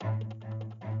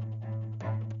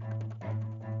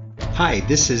Hi,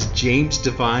 this is James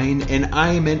Devine, and I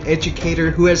am an educator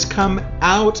who has come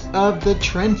out of the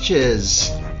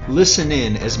trenches. Listen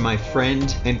in as my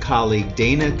friend and colleague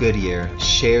Dana Goodyear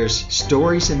shares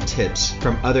stories and tips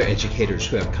from other educators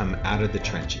who have come out of the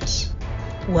trenches.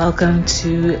 Welcome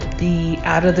to the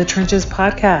Out of the Trenches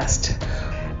podcast.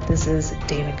 This is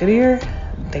Dana Goodyear.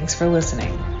 Thanks for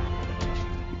listening.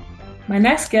 My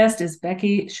next guest is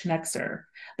Becky Schnekser.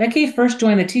 Becky first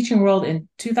joined the teaching world in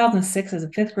 2006 as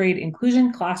a fifth grade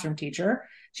inclusion classroom teacher.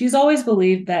 She's always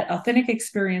believed that authentic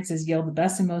experiences yield the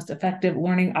best and most effective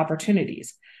learning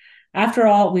opportunities. After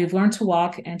all, we've learned to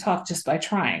walk and talk just by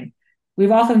trying.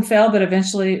 We've often failed, but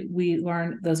eventually we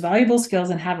learn those valuable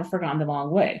skills and haven't forgotten them along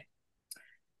the way.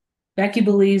 Becky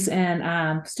believes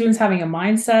in students having a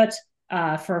mindset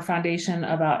for a foundation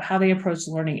about how they approach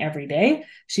learning every day.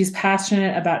 She's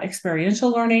passionate about experiential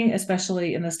learning,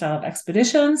 especially in the style of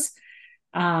expeditions.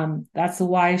 That's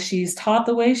why she's taught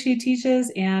the way she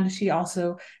teaches. And she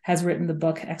also has written the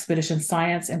book, Expedition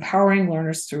Science, Empowering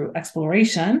Learners Through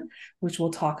Exploration, which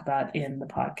we'll talk about in the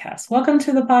podcast. Welcome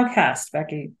to the podcast,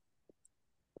 Becky.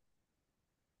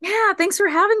 Yeah, thanks for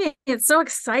having me. It's so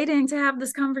exciting to have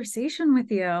this conversation with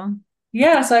you.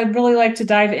 Yeah, so I'd really like to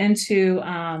dive into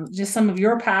just some of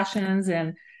your passions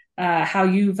and how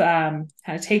you've kind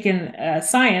of taken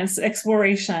science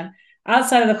exploration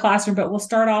outside of the classroom. But we'll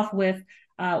start off with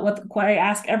what I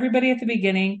ask everybody at the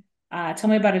beginning. Tell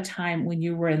me about a time when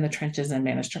you were in the trenches and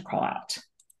managed to crawl out.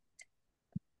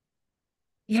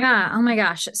 Yeah, oh my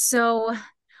gosh. So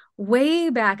way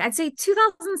back, I'd say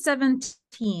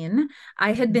 2017,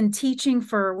 I had been teaching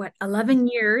for 11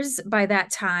 years by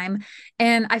that time.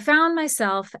 And I found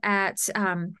myself at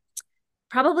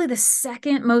probably the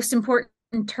second most important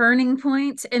turning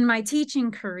point in my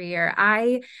teaching career.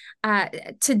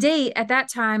 To date, at that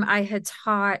time, I had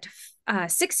taught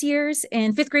 6 years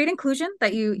in fifth grade inclusion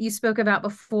that you spoke about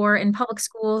before in public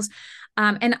schools.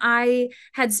 And I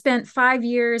had spent 5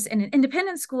 years in an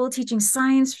independent school teaching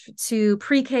science to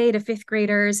pre-K to fifth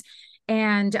graders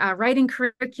and writing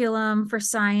curriculum for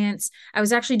science. I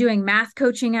was actually doing math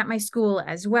coaching at my school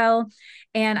as well.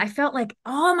 And I felt like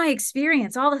all my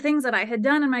experience, all the things that I had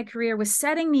done in my career was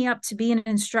setting me up to be an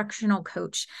instructional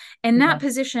coach. And that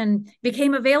position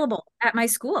became available at my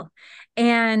school.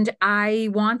 And I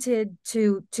wanted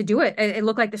to do it. It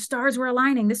looked like the stars were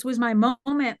aligning. This was my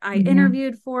moment. I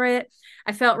interviewed for it.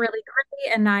 I felt really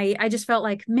great. And I just felt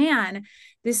like, man,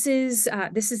 this is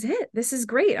it. This is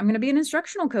great. I'm going to be an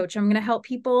instructional coach. I'm going to help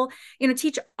people,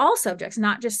 teach all subjects,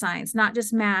 not just science, not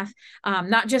just math,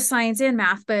 not just science and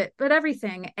math, but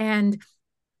everything. And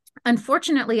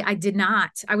unfortunately, I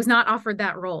was not offered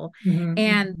that role.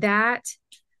 And that,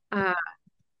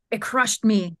 it crushed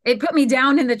me. It put me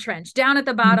down in the trench, down at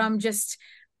the bottom, just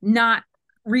not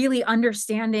really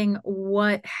understanding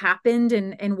what happened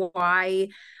and why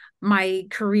my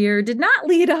career did not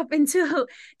lead up into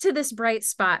this bright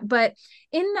spot. But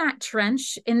in that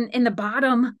trench, in the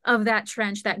bottom of that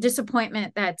trench, that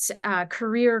disappointment, that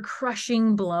career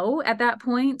crushing blow at that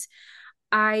point,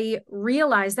 I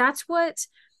realized that's what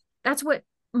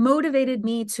motivated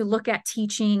me to look at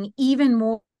teaching even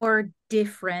more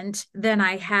different than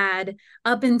I had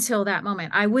up until that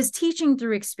moment. I was teaching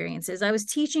through experiences. I was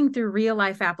teaching through real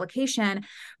life application,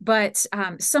 but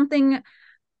something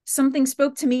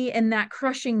spoke to me in that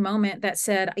crushing moment that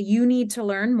said, you need to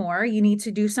learn more. You need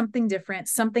to do something different.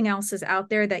 Something else is out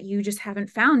there that you just haven't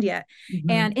found yet.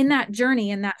 And in that journey,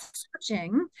 in that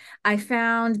searching, I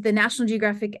found the National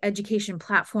Geographic Education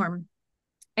Platform.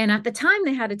 And at the time,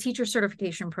 they had a teacher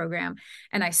certification program.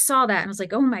 And I saw that and was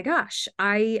like, oh my gosh,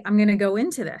 I'm going to go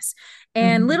into this.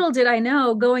 And little did I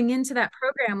know, going into that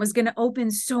program was going to open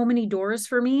so many doors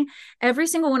for me. Every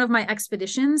single one of my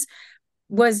expeditions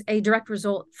was a direct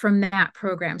result from that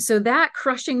program. So that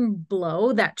crushing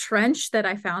blow, that trench that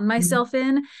I found myself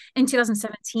in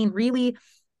 2017 really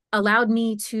allowed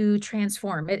me to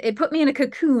transform. It put me in a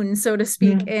cocoon, so to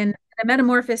speak, and a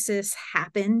metamorphosis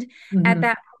happened at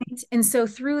that point. And so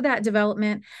through that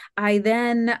development, I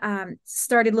then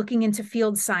started looking into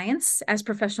field science as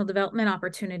professional development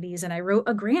opportunities. And I wrote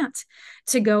a grant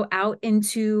to go out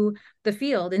into the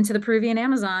field, into the Peruvian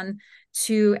Amazon,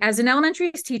 to, as an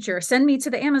elementary teacher, send me to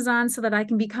the Amazon so that I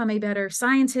can become a better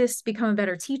scientist, become a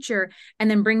better teacher, and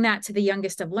then bring that to the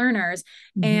youngest of learners.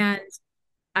 And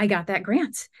I got that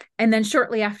grant. And then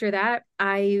shortly after that,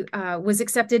 I was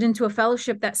accepted into a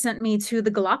fellowship that sent me to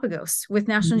the Galapagos with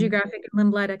National Mm-hmm. Geographic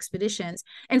and Lindblad expeditions.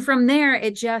 And from there,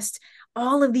 it just,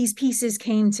 all of these pieces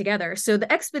came together. So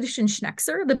the expedition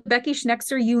Schnekser, the Becky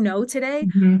Schnekser you know today,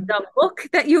 Mm-hmm. the book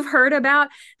that you've heard about,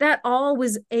 that all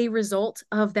was a result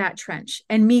of that trench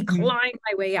and me Mm-hmm. clawing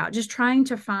my way out, just trying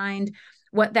to find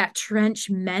what that trench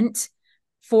meant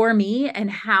for me and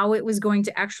how it was going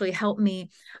to actually help me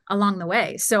along the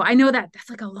way. So I know that that's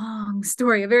like a long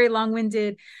story, a very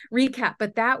long-winded recap,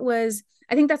 but that was,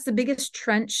 I think that's the biggest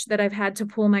trench that I've had to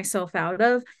pull myself out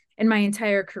of in my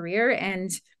entire career.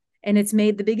 And it's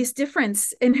made the biggest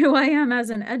difference in who I am as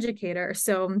an educator.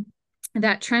 So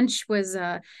that trench was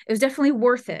it was definitely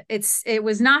worth it. It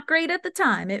was not great at the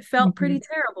time. It felt Mm-hmm. pretty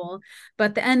terrible,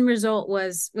 but the end result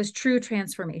was true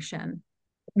transformation.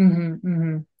 Mm-hmm.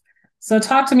 Mm-hmm. So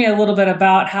talk to me a little bit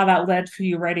about how that led to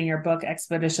you writing your book,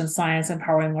 Expedition Science: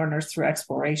 Empowering Learners Through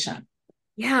Exploration.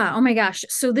 Yeah, oh my gosh.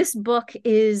 So this book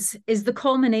is the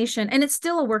culmination, and it's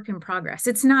still a work in progress.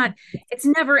 It's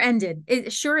never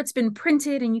ended. Sure, it's been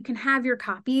printed and you can have your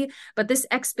copy, but this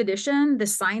expedition,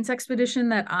 this science expedition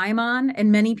that I'm on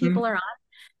and many people are on,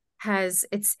 has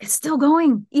it's still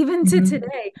going even to Mm-hmm.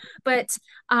 today. But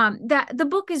that the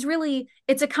book is really,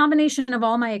 it's a combination of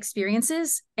all my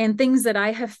experiences and things that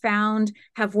I have found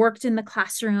have worked in the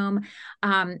classroom.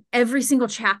 Every single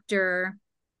chapter,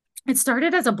 it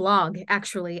started as a blog,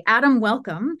 actually. Adam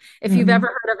Welcome, if you've Mm-hmm.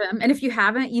 ever heard of him. And if you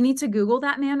haven't, you need to Google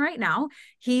that man right now.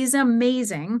 He's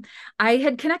amazing. I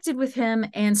had connected with him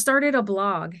and started a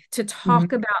blog to talk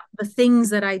Mm-hmm. about the things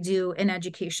that I do in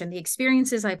education, the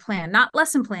experiences I plan, not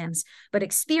lesson plans, but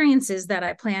experiences that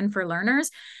I plan for learners.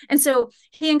 And so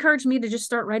he encouraged me to just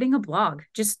start writing a blog,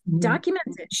 just Mm-hmm. document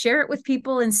it, share it with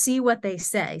people, and see what they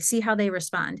say, see how they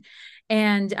respond.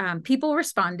 And people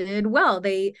responded well.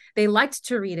 They liked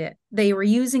to read it. They were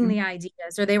using the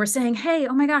ideas, or they were saying, hey,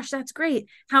 oh my gosh, that's great.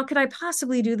 How could I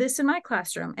possibly do this in my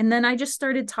classroom? And then I just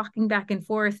started talking back and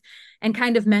forth and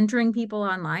kind of mentoring people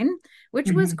online,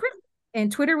 which was Mm-hmm. great.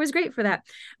 And Twitter was great for that.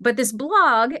 But this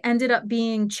blog ended up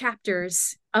being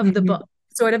chapters of the Mm-hmm. book.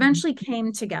 So it eventually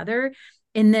came together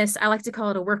in this, I like to call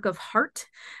it a work of heart,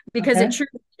 because it Okay.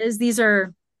 truly is. These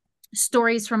are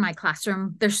stories from my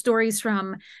classroom. There's stories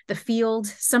from the field.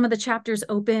 Some of the chapters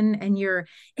open and you're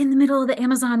in the middle of the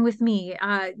Amazon with me,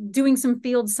 doing some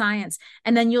field science.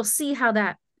 And then you'll see how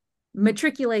that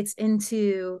matriculates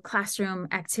into classroom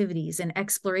activities and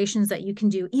explorations that you can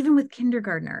do, even with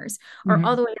kindergartners or all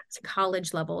Mm-hmm. the way up to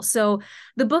college level. So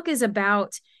the book is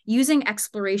about using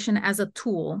exploration as a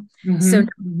tool. So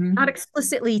Mm-hmm. not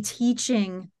explicitly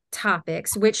teaching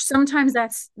topics, which sometimes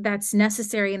that's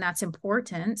necessary and that's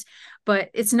important, but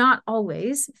it's not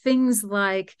always. Things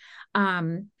like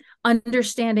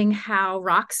understanding how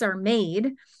rocks are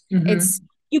made. Mm-hmm. It's,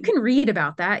 you can read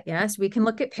about that, yes, we can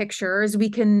look at pictures, we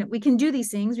can do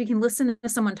these things, we can listen to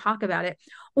someone talk about it,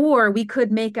 or we could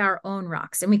make our own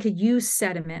rocks and we could use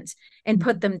sediment and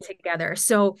put them together.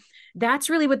 So that's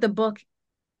really what the book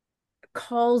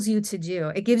calls you to do.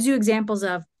 It gives you examples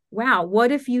of, wow,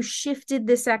 what if you shifted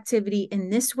this activity in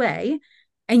this way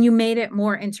and you made it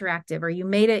more interactive, or you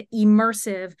made it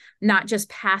immersive, not just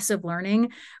passive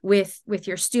learning with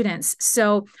your students.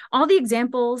 So all the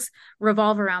examples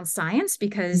revolve around science,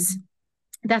 because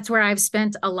that's where I've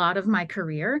spent a lot of my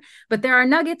career. But there are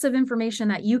nuggets of information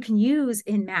that you can use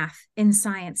in math, in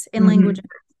science, Mm-hmm.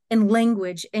 in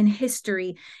language, in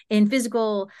history, in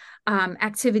physical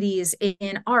activities,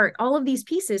 in art. All of these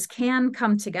pieces can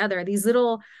come together. These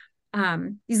little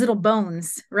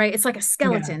bones, right? It's like a Yeah.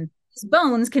 skeleton. These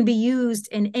bones can be used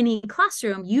in any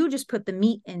classroom. You just put the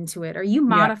meat into it, or you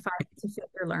Yeah. modify it to fit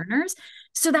your learners.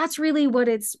 So that's really what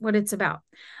it's about.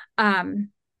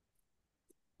 Um,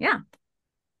 yeah.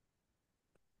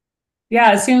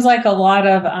 Yeah, it seems like a lot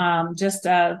of just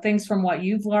things from what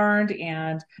you've learned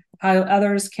and how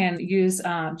others can use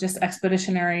just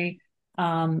expeditionary,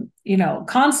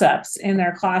 concepts in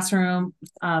their classroom,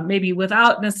 maybe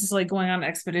without necessarily going on an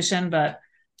expedition, but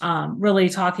really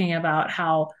talking about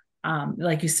how,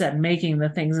 like you said, making the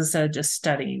things instead of just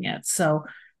studying it. So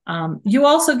you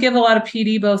also give a lot of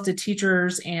PD both to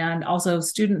teachers and also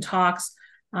student talks.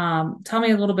 Tell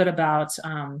me a little bit about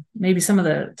maybe some of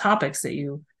the topics that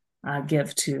you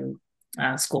give to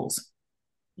schools.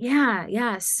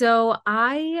 Yeah. So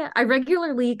I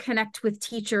regularly connect with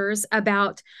teachers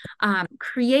about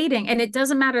creating, and it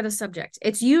doesn't matter the subject.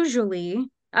 It's usually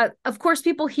Of course,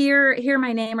 people hear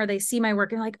my name or they see my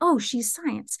work and like, oh, she's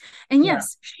science. And Yeah.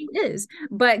 yes, she is.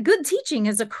 But good teaching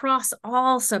is across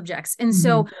all subjects. And Mm-hmm.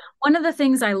 so one of the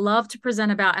things I love to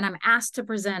present about, and I'm asked to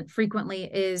present frequently,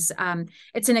 is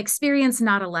it's an experience,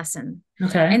 not a lesson.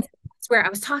 Okay. And that's where I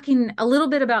was talking a little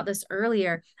bit about this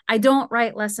earlier. I don't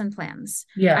write lesson plans.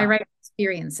 Yeah. I write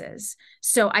experiences.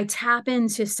 So I tap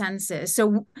into senses.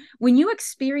 So when you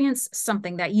experience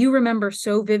something that you remember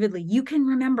so vividly, you can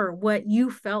remember what you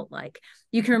felt like.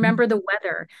 You can remember the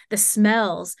weather, the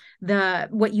smells, the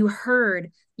what you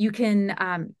heard. You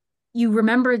can you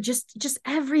remember just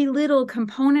every little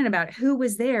component about it, who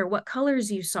was there, what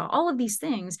colors you saw, all of these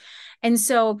things. And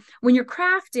so when you're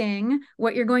crafting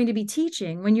what you're going to be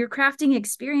teaching, when you're crafting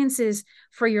experiences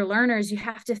for your learners, you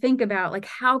have to think about like,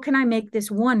 how can I make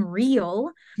this one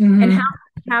real, and how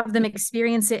have them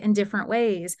experience it in different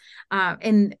ways,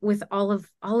 and with all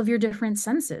of your different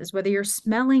senses, whether you're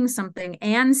smelling something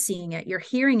and seeing it, you're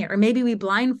hearing it, or maybe we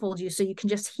blindfold you so you can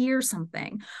just hear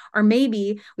something, or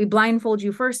maybe we blindfold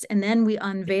you first and then we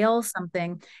unveil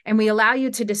something and we allow you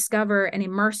to discover and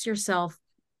immerse yourself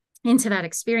into that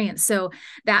experience. So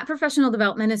that professional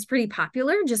development is pretty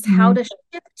popular, just how to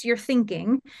shift your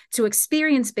thinking to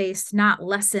experience based, not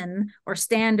lesson or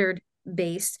standard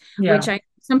based, which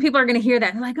some people are going to hear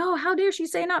that and like, oh, how dare she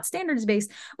say not standards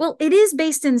based? Well, it is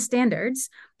based in standards,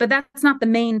 but that's not the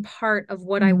main part of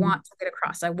what I want to get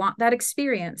across. I want that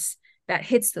experience that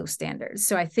hits those standards.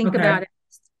 So I think about it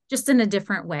just in a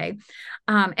different way.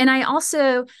 And I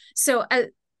also,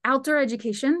 outdoor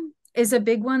education is a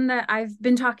big one that I've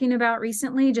been talking about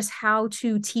recently, just how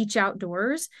to teach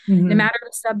outdoors, no matter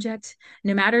the subject,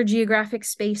 no matter geographic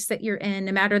space that you're in,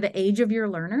 no matter the age of your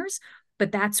learners.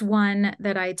 But that's one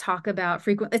that I talk about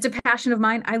frequently. It's a passion of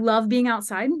mine. I love being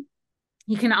outside.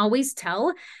 You can always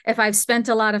tell if I've spent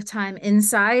a lot of time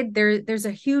inside. There's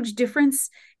a huge difference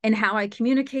in how I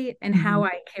communicate and how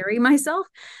I carry myself.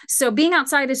 So being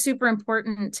outside is super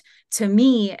important to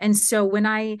me. And so when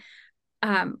I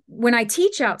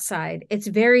teach outside, it's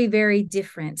very, very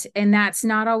different. And that's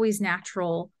not always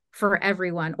natural for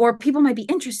everyone. Or people might be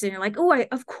interested and like, oh,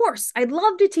 of course, I'd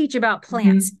love to teach about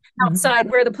plants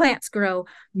outside where the plants grow,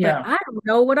 but I don't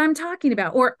know what I'm talking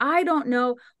about. Or I don't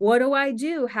know, what do I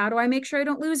do? How do I make sure I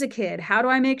don't lose a kid? How do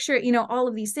I make sure, all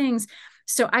of these things.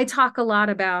 So I talk a lot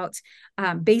about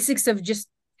basics of just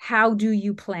how do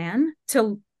you plan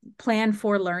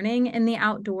for learning in the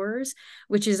outdoors,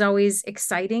 which is always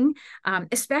exciting,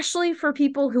 especially for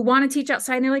people who want to teach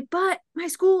outside and they're like, but my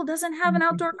school doesn't have an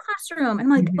outdoor classroom.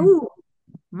 And I'm like, oh,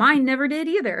 mine never did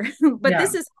either. But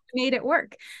this is how we made it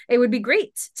work. It would be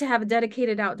great to have a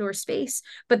dedicated outdoor space,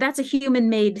 but that's a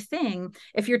human-made thing.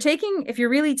 If you're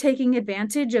really taking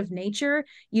advantage of nature,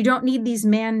 you don't need these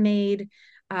man-made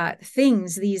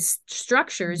things, these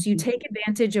structures. You take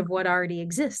advantage of what already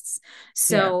exists.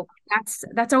 So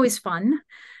that's always fun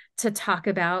to talk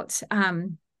about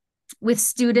with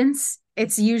students.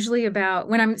 It's usually about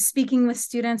when I'm speaking with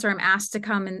students or I'm asked to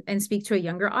come and speak to a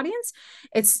younger audience,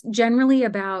 it's generally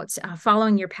about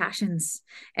following your passions.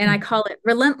 And I call it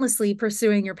relentlessly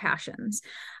pursuing your passions.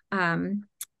 And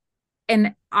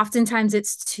oftentimes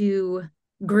it's to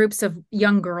groups of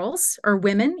young girls or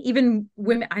women, even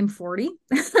women. I'm 40,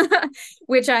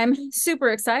 which I'm super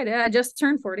excited. I just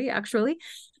turned 40 actually.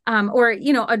 Or,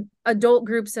 adult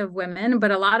groups of women.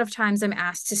 But a lot of times I'm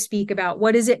asked to speak about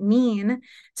what does it mean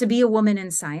to be a woman in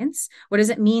science? What does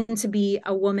it mean to be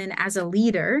a woman as a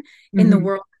leader in the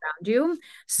world around you?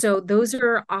 So those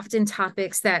are often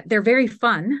topics that they're very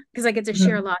fun because I get to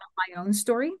share a lot of my own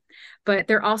story, but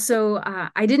they're also,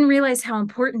 I didn't realize how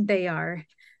important they are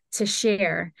to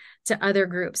share to other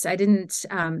groups. I didn't,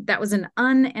 that was an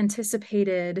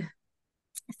unanticipated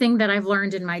thing that I've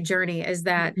learned in my journey, is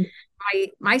that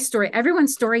my story,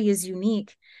 everyone's story is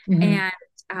unique.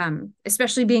 And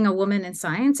especially being a woman in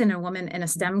science and a woman in a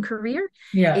STEM career,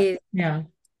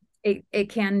 it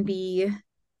can be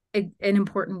an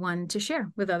important one to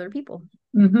share with other people.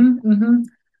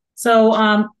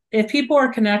 So if people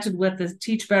are connected with the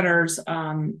Teach Better's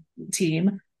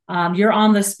team, you're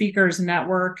on the speakers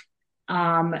network.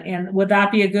 And would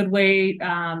that be a good way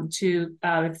to,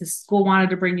 if the school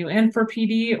wanted to bring you in for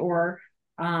PD, or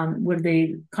would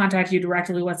they contact you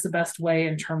directly? What's the best way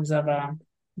in terms of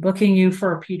booking you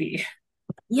for a PD?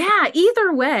 Yeah,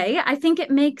 either way, I think it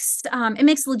makes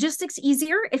logistics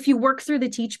easier if you work through the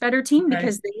Teach Better team,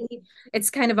 because it's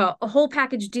kind of a whole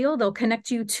package deal. They'll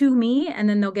connect you to me and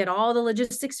then they'll get all the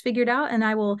logistics figured out, and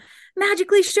I will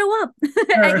magically show up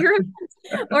at your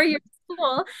event or your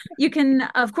cool. You can,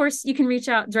 of course, you can reach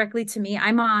out directly to me.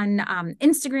 I'm on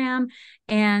Instagram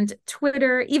and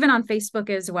Twitter, even on Facebook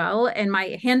as well. And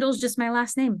my handle is just my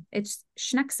last name. It's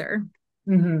Schnekser.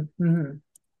 Mm-hmm, mm-hmm.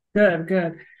 Good,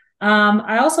 good.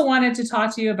 I also wanted to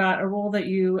talk to you about a role that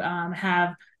you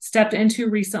have stepped into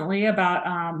recently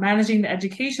about managing the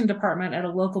education department at a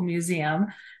local museum.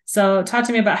 So talk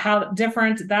to me about how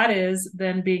different that is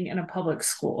than being in a public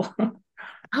school.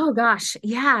 Oh gosh,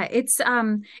 yeah, it's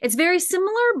very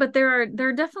similar, but there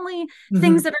are definitely Mm-hmm.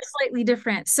 things that are slightly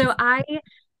different. So I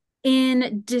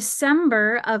in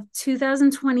December of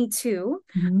 2022,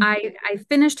 Mm-hmm. I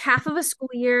finished half of a school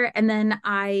year and then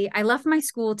I left my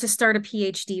school to start a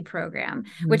PhD program,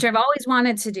 which I've always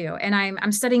wanted to do. And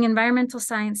I'm studying environmental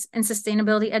science and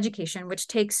sustainability education, which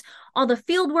takes all the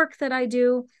field work that I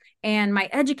do and my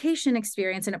education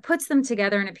experience and it puts them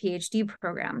together in a PhD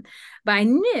program. But I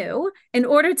knew in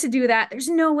order to do that, there's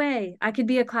no way I could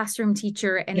be a classroom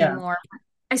teacher Yeah. anymore.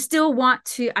 I still want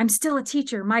to, I'm still a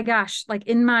teacher. My gosh, like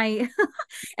in my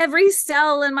every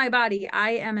cell in my body,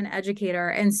 I am an educator.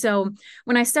 And so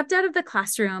when I stepped out of the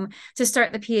classroom to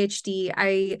start the PhD,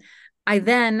 I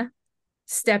then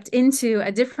stepped into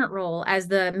a different role as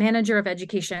the manager of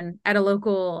education at a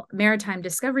local maritime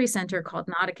discovery center called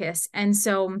Nauticus. And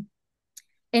so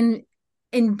in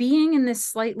being in this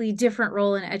slightly different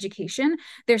role in education,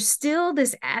 there's still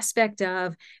this aspect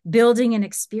of building an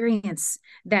experience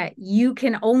that you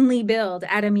can only build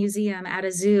at a museum, at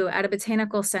a zoo, at a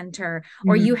botanical center,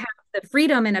 or Mm-hmm. you have the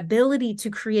freedom and ability to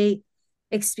create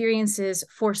experiences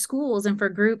for schools and for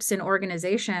groups and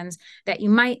organizations that you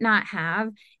might not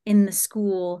have in the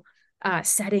school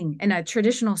setting, in a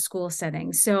traditional school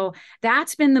setting. So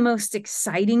that's been the most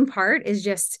exciting part, is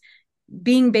just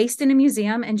being based in a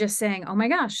museum and just saying, oh my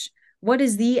gosh, what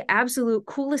is the absolute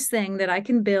coolest thing that I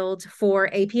can build for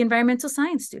AP environmental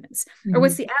science students? Or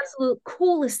what's Mm-hmm. the absolute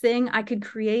coolest thing I could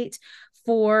create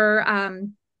for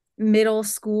middle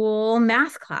school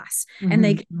math class? And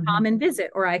they Mm-hmm. can Mm-hmm. come and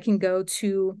visit, or I can go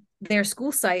to their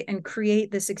school site and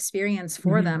create this experience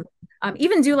for Mm-hmm. them.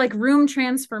 Even do like room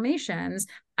transformations.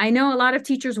 I know a lot of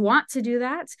teachers want to do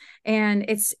that, and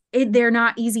they're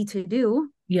not easy to do.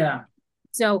 Yeah.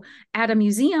 So at a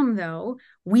museum, though,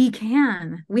 we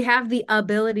have the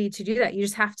ability to do that. You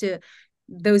just have to,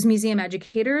 those museum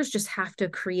educators just have to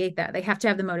create that. They have to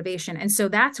have the motivation. And so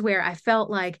that's where I felt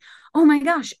like, oh my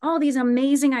gosh, all these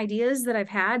amazing ideas that I've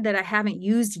had that I haven't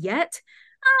used yet.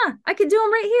 I could do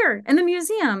them right here in the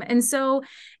museum. And so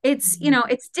it's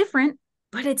different,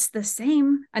 but it's the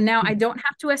same. And now I don't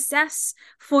have to assess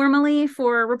formally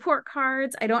for report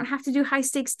cards. I don't have to do high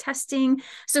stakes testing.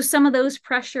 So some of those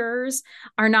pressures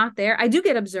are not there. I do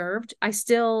get observed. I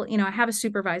still, I have a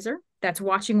supervisor that's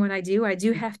watching what I do. I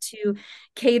do have to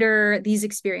cater these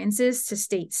experiences to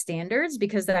state standards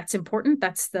because that's important.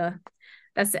 That's the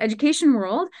education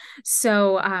world.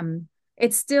 So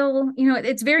it's still,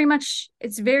 it's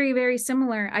very, very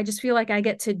similar. I just feel like I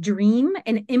get to dream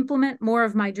and implement more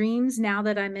of my dreams now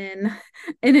that I'm in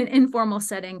in an informal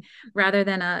setting rather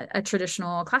than a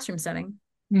traditional classroom setting.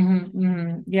 Mm-hmm.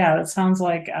 Mm-hmm. Yeah, that sounds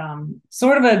like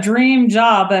sort of a dream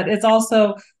job, but it's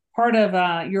also part of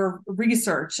your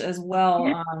research as well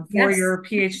Yeah. for Yes. your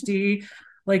PhD.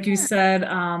 Like you said,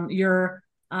 your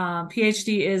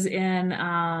PhD is in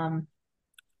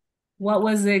what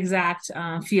was the exact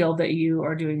field that you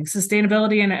are doing?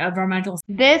 Sustainability and environmental.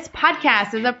 This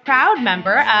podcast is a proud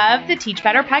member of the Teach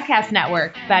Better Podcast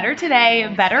Network. Better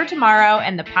today, better tomorrow,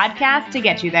 and the podcast to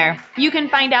get you there. You can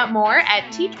find out more at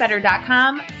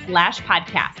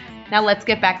teachbetter.com/podcast. Now let's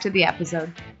get back to the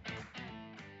episode.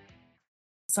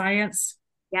 Science.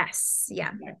 Yes. Yeah.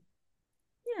 Okay.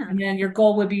 Yeah. And then your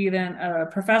goal would be then a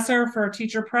professor for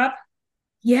teacher prep.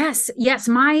 Yes, yes.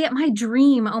 My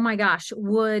dream, oh my gosh,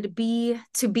 would be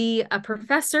to be a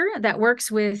professor that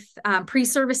works with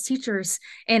pre-service teachers,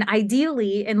 and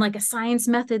ideally in like a science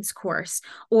methods course,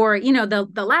 or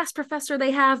the last professor they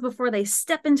have before they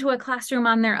step into a classroom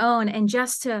on their own, and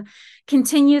just to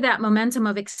continue that momentum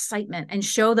of excitement and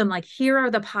show them like, here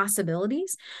are the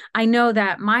possibilities. I know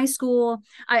that my school,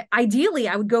 ideally,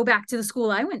 I would go back to the school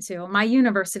I went to, my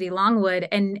university, Longwood,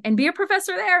 and be a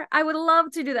professor there. I would love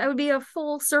to do that. It would be a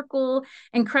full circle,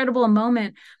 incredible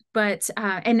moment. But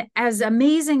and as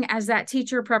amazing as that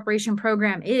teacher preparation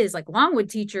program is, like Longwood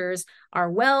teachers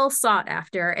are well sought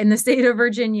after in the state of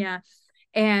Virginia,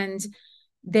 and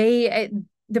the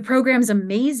program's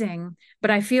amazing.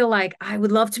 But I feel like I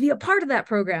would love to be a part of that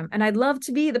program, and I'd love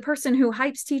to be the person who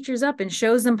hypes teachers up and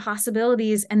shows them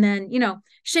possibilities, and then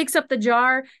shakes up the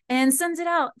jar and sends it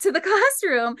out to the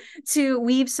classroom to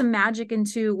weave some magic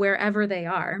into wherever they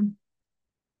are.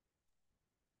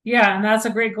 Yeah, and that's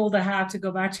a great goal to have, to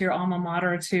go back to your alma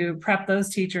mater to prep those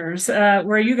teachers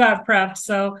where you got prepped.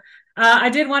 So I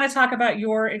did want to talk about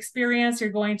your experience.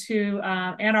 You're going to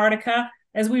Antarctica.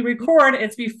 As we record,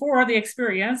 it's before the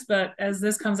experience, but as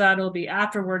this comes out, it'll be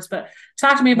afterwards. But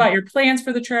talk to me about your plans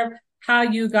for the trip, how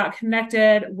you got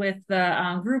connected with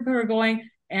the group who are going.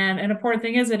 And an important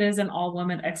thing is it is an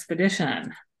all-woman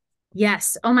expedition.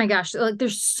 Yes. Oh my gosh. Like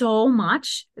there's so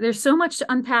much. There's so much to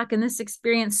unpack in this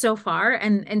experience so far,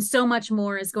 and so much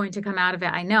more is going to come out of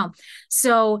it, I know.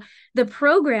 So the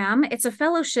program, it's a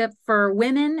fellowship for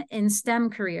women in STEM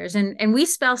careers. And we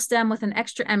spell STEM with an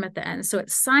extra M at the end. So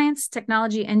it's science,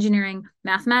 technology, engineering,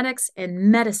 mathematics,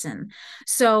 and medicine.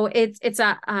 So it's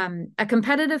a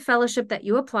competitive fellowship that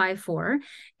you apply for,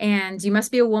 and you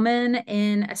must be a woman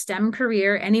in a STEM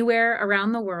career anywhere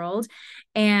around the world.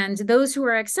 And those who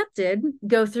are accepted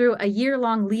go through a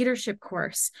year-long leadership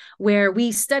course where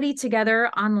we study together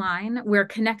online. We're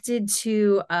connected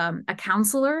to a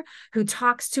counselor who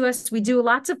talks to us. We do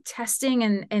lots of testing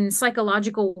and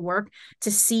psychological work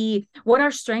to see what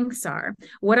our strengths are,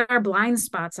 what our blind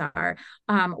spots are,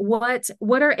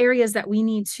 what are areas that we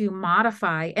need to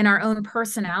modify in our own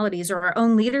personalities or our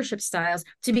own leadership styles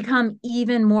to become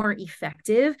even more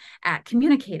effective at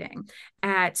communicating,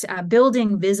 at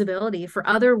building visibility for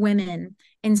other women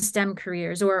in STEM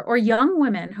careers, or young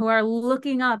women who are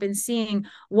looking up and seeing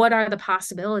what are the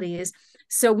possibilities.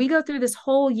 So we go through this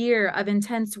whole year of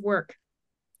intense work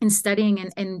and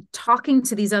studying and talking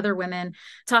to these other women,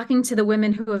 talking to the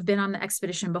women who have been on the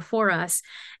expedition before us.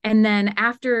 And then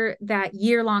after that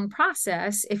year-long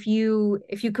process, if you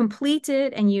complete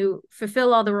it and you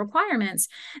fulfill all the requirements,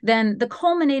 then the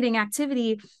culminating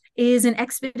activity is an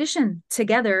expedition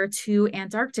together to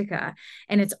Antarctica.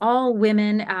 And it's all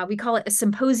women. We call it a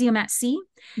symposium at sea.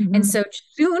 Mm-hmm. And so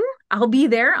soon I'll be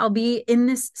there. I'll be in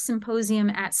this symposium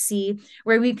at sea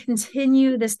where we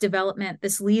continue this development,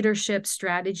 this leadership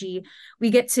strategy. We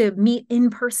get to meet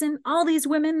in person all these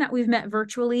women that we've met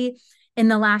virtually in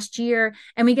the last year,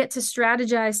 and we get to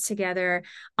strategize together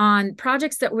on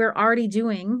projects that we're already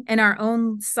doing in our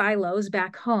own silos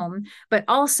back home, but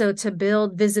also to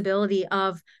build visibility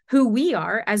of who we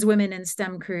are as women in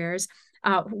STEM careers,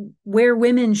 where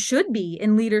women should be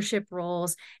in leadership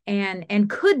roles and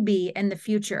could be in the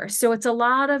future. So it's a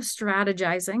lot of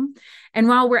strategizing. And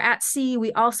while we're at sea,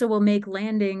 we also will make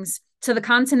landings to the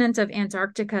continent of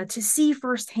Antarctica to see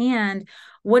firsthand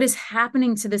what is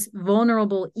happening to this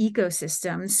vulnerable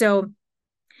ecosystem. So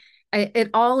it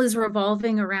all is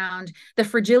revolving around the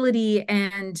fragility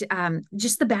and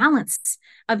just the balance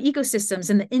of ecosystems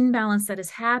and the imbalance that is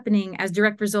happening as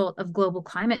direct result of global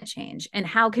climate change. And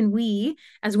how can we,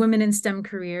 as women in STEM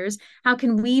careers, how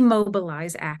can we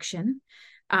mobilize action,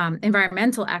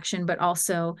 environmental action, but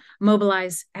also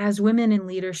mobilize as women in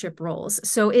leadership roles?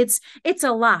 So it's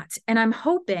a lot. And I'm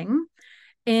hoping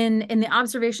in the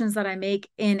observations that I make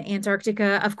in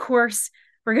Antarctica, of course,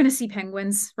 we're going to see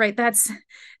penguins, right? That's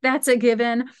a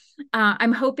given.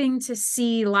 I'm hoping to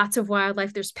see lots of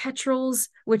wildlife. There's petrels,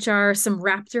 which are some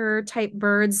raptor type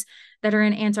birds that are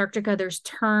in Antarctica. There's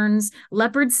terns,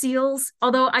 leopard seals,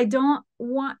 although I don't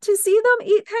want to see them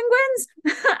eat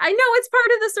penguins. I know it's part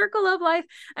of the circle of life.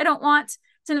 I don't want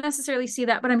to necessarily see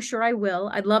that, but I'm sure I will.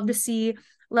 I'd love to see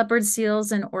leopard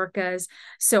seals and orcas.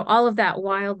 So all of that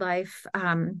wildlife.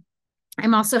 I'm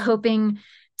also hoping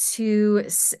to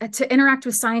interact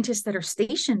with scientists that are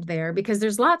stationed there, because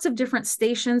there's lots of different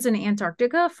stations in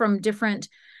Antarctica from different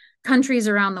countries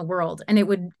around the world. And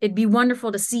it'd be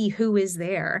wonderful to see who is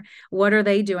there, what are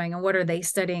they doing, and what are they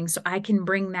studying, so I can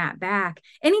bring that back.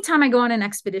 Anytime I go on an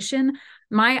expedition,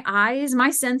 my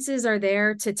senses are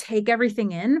there to take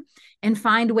everything in and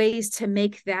find ways to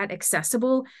make that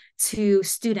accessible to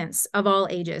students of all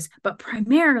ages. But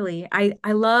primarily, I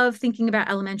love thinking about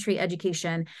elementary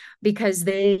education, because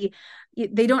they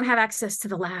don't have access to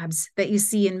the labs that you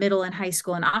see in middle and high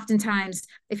school. And oftentimes,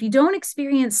 if you don't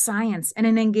experience science in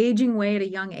an engaging way at a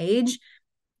young age,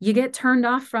 you get turned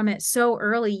off from it so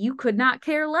early. You could not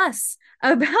care less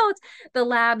about the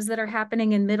labs that are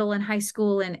happening in middle and high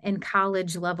school and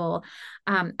college level.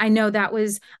 I know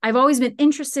I've always been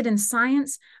interested in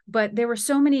science, but there were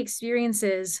so many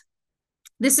experiences.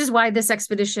 This is why this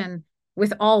expedition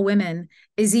with all women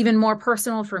is even more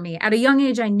personal for me. At a young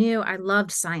age, I knew I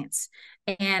loved science,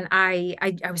 and I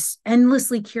was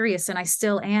endlessly curious, and I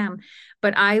still am.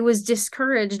 But I was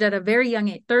discouraged at a very young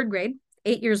age, third grade,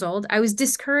 8 years old. I was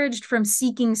discouraged from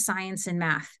seeking science and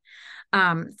math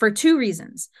for two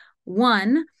reasons.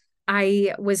 One,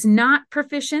 I was not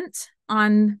proficient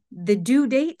on the due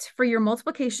date for your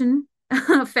multiplication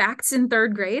facts in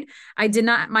third grade. I did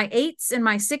not, my eights and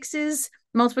my sixes,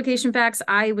 multiplication facts,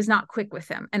 I was not quick with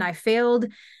them. And I failed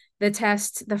the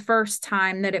test the first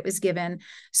time that it was given.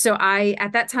 So I,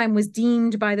 at that time, was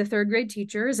deemed by the third grade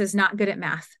teachers as not good at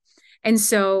math. And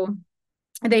so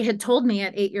they had told me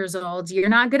at 8 years old, you're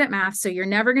not good at math, so you're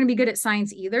never going to be good at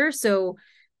science either. So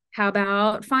how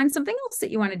about find something else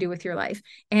that you want to do with your life?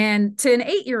 And to an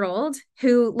 8-year-old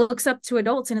who looks up to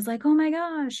adults and is like, oh my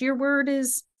gosh, your word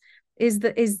is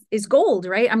gold,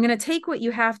 right? I'm going to take what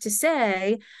you have to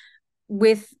say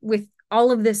with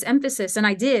all of this emphasis. And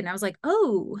I did. And I was like,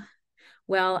 oh,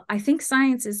 well, I think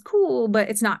science is cool, but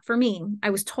it's not for me.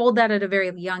 I was told that at a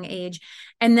very young age.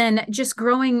 And then just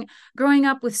growing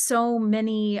up with so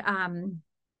many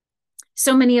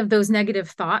of those negative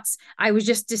thoughts, I was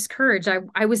just discouraged.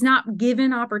 I was not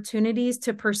given opportunities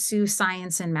to pursue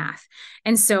science and math.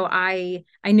 And so I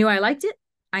knew I liked it.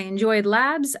 I enjoyed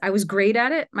labs. I was great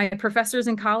at it. My professors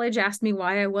in college asked me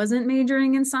why I wasn't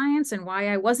majoring in science and why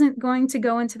I wasn't going to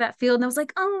go into that field. And I was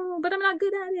like, oh, but I'm not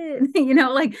good at it.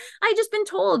 Like I just been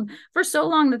told for so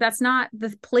long that that's not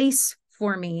the place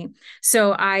for me.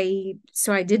 So I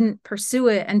didn't pursue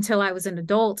it until I was an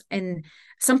adult, and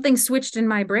something switched in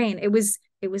my brain. It was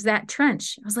that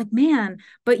trench. I was like, man,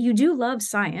 but you do love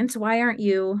science. Why aren't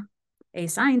you a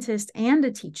scientist and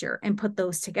a teacher and put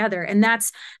those together? And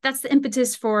that's the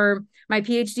impetus for my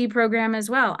PhD program as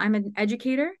well. I'm an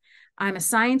educator, I'm a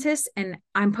scientist, and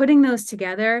I'm putting those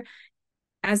together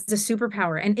as a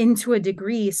superpower and into a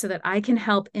degree so that I can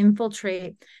help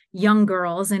infiltrate young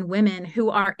girls and women who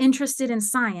are interested in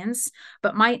science,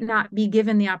 but might not be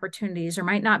given the opportunities or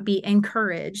might not be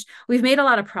encouraged. We've made a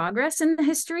lot of progress in the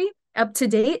history up to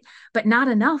date, but not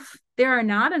enough. There are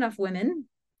not enough women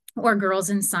or girls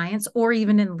in science or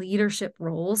even in leadership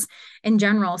roles in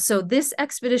general. So this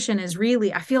expedition is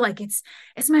really, I feel like it's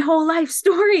my whole life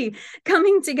story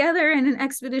coming together in an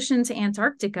expedition to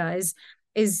Antarctica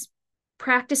is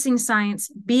practicing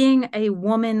science, being a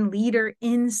woman leader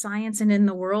in science and in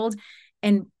the world,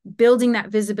 and building that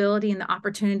visibility and the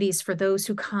opportunities for those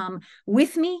who come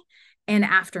with me and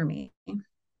after me.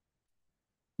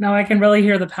 Now I can really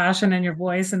hear the passion in your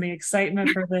voice and the excitement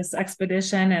for this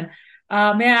expedition. And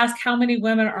may I ask how many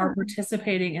women are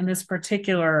participating in this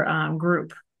particular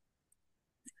group?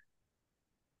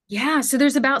 Yeah, so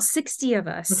there's about 60 of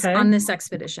us on this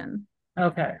expedition.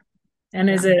 Okay. And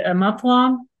is it a month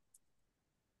long?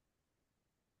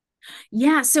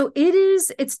 Yeah, so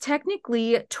it's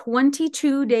technically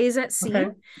 22 days at sea.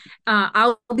 Okay.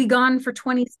 I'll be gone for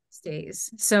 26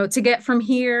 days. So to get from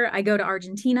here, I go to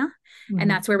Argentina, and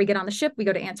that's where we get on the ship. We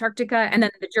go to Antarctica, and then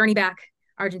the journey back,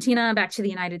 Argentina, back to the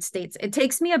United States. It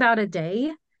takes me about a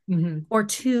day or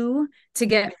two to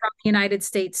get from the United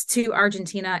States to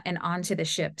Argentina and onto the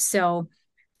ship. So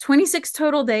 26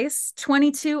 total days,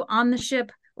 22 on the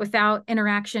ship without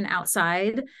interaction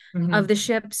outside of the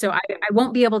ship. So I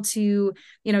won't be able to,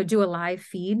 do a live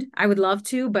feed. I would love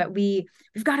to, but we've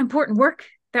got important work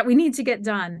that we need to get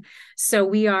done. So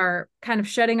we are kind of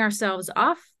shutting ourselves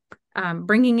off,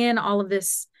 bringing in all of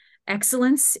this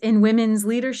excellence in women's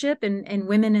leadership and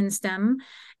women in STEM,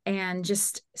 and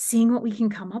just seeing what we can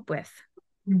come up with.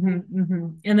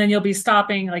 And then you'll be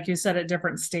stopping, like you said, at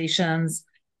different stations.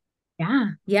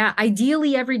 Yeah.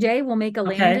 Ideally, every day we'll make a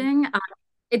landing.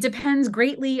 It depends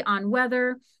greatly on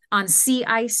weather, on sea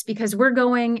ice, because we're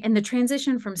going in the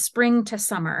transition from spring to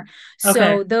summer.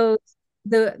 So the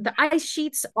ice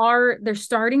sheets they're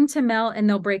starting to melt and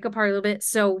they'll break apart a little bit,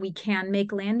 so we can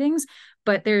make landings.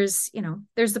 But there's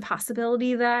the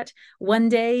possibility that one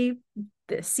day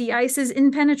the sea ice is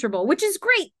impenetrable, which is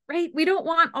great, right? We don't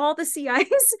want all the sea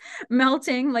ice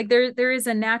melting. Like there is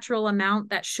a natural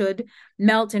amount that should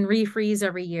melt and refreeze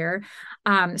every year.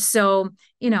 So,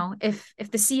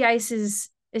 if the sea ice is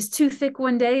too thick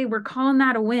one day, we're calling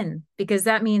that a win, because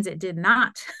that means it did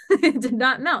not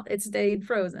melt. It stayed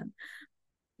frozen.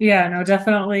 Yeah, no,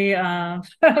 definitely.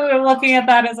 We're looking at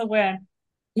that as a win.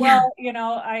 Well,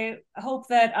 I hope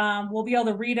that we'll be able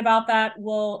to read about that.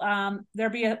 Will there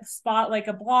be a spot, like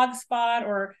a blog spot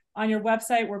or on your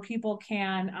website, where people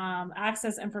can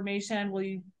access information? Will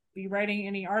you be writing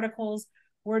any articles?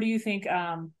 Where do you think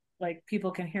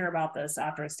people can hear about this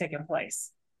after it's taken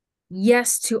place?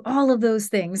 Yes to all of those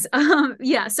things.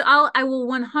 So I will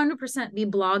 100% be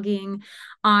blogging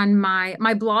on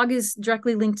my blog is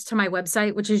directly linked to my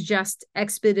website, which is just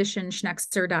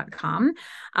expeditionschnekser.com.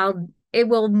 It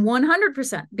will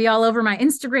 100% be all over my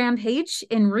Instagram page,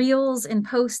 in reels, in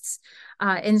posts,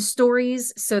 in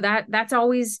stories. So that's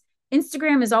always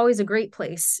Instagram is always a great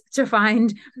place to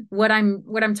find what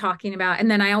I'm talking about.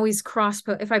 And then I always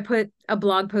if I put a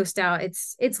blog post out,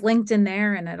 it's linked in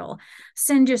there and it'll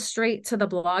send you straight to the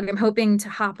blog. I'm hoping to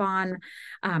hop on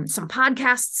some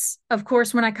podcasts, of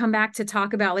course, when I come back to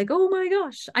talk about like, oh my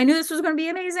gosh, I knew this was going to be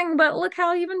amazing, but look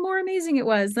how even more amazing it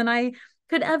was than I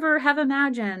could ever have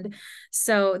imagined.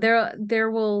 So there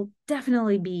will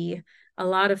definitely be a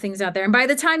lot of things out there. And by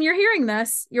the time you're hearing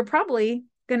this, you're probably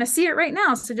going to see it right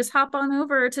now. So just hop on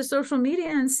over to social media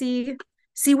and see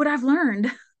what I've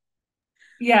learned.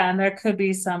 Yeah, and there could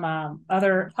be some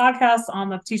other podcasts on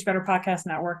the Teach Better Podcast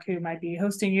Network who might be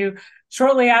hosting you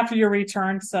shortly after your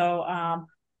return. So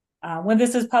when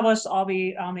this is published, I'll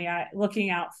be on the looking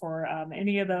out for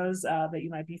any of those that you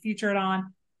might be featured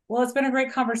on. Well, it's been a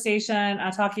great conversation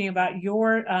talking about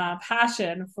your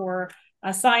passion for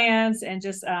science and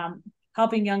just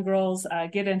helping young girls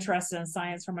get interested in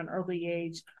science from an early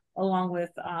age, along with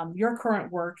your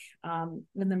current work in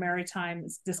the Maritime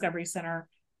Discovery Center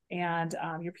and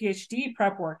your PhD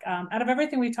prep work. Out of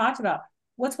everything we talked about,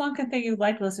 what's one thing you'd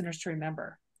like listeners to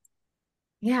remember?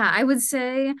 Yeah, I would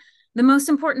say the most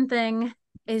important thing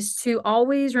is to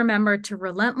always remember to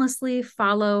relentlessly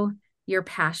follow your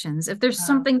passions. If there's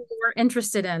something you're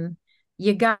interested in,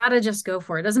 you gotta just go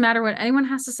for it. It doesn't matter what anyone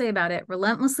has to say about it.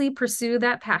 Relentlessly pursue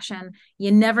that passion.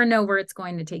 You never know where it's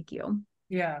going to take you.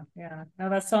 Yeah. No,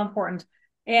 that's so important.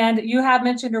 And you have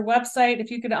mentioned your website.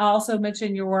 If you could also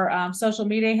mention your social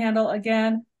media handle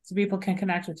again, so people can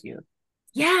connect with you.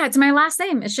 Yeah, it's my last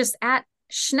name. It's just at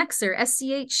Schnekser,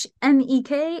 Schnekser.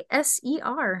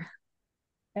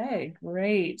 Hey,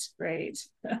 great.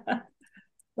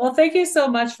 Well, thank you so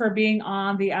much for being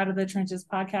on the Out of the Trenches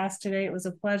podcast today. It was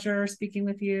a pleasure speaking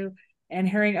with you and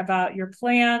hearing about your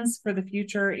plans for the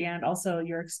future and also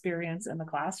your experience in the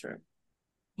classroom.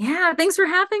 Yeah, thanks for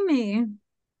having me.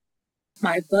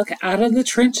 My book, Out of the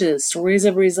Trenches, Stories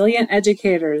of Resilient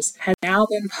Educators, has now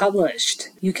been published.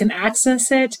 You can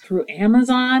access it through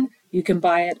Amazon. You can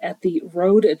buy it at the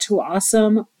Road to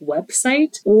Awesome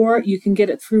website, or you can get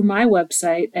it through my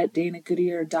website at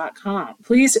danagoodier.com.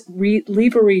 Please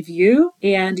leave a review,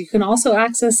 and you can also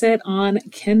access it on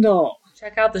Kindle.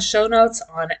 Check out the show notes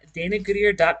on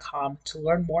danagoodier.com to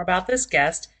learn more about this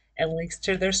guest and links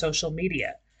to their social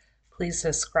media. Please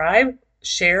subscribe,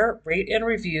 share, rate, and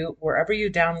review wherever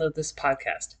you download this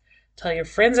podcast. Tell your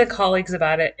friends and colleagues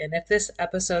about it, and if this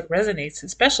episode resonates,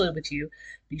 especially with you,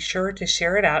 be sure to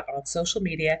share it out on social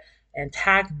media and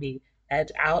tag me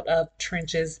at Out of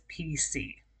Trenches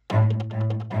PC.